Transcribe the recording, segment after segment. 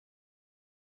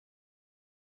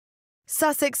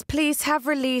Sussex Police have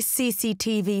released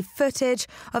CCTV footage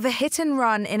of a hit and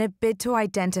run in a bid to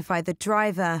identify the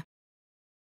driver.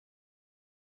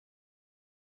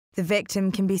 The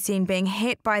victim can be seen being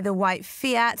hit by the white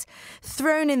Fiat,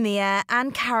 thrown in the air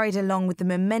and carried along with the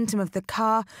momentum of the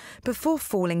car before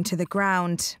falling to the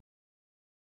ground.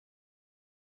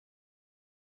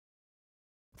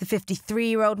 The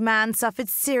 53-year-old man suffered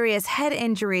serious head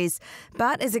injuries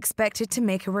but is expected to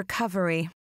make a recovery.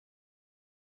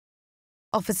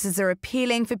 Officers are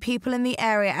appealing for people in the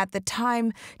area at the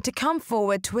time to come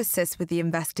forward to assist with the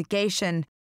investigation.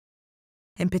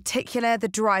 In particular, the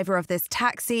driver of this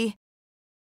taxi,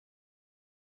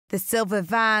 the silver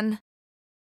van,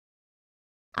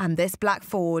 and this black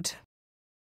Ford.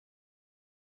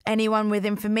 Anyone with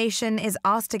information is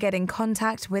asked to get in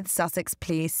contact with Sussex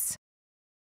Police.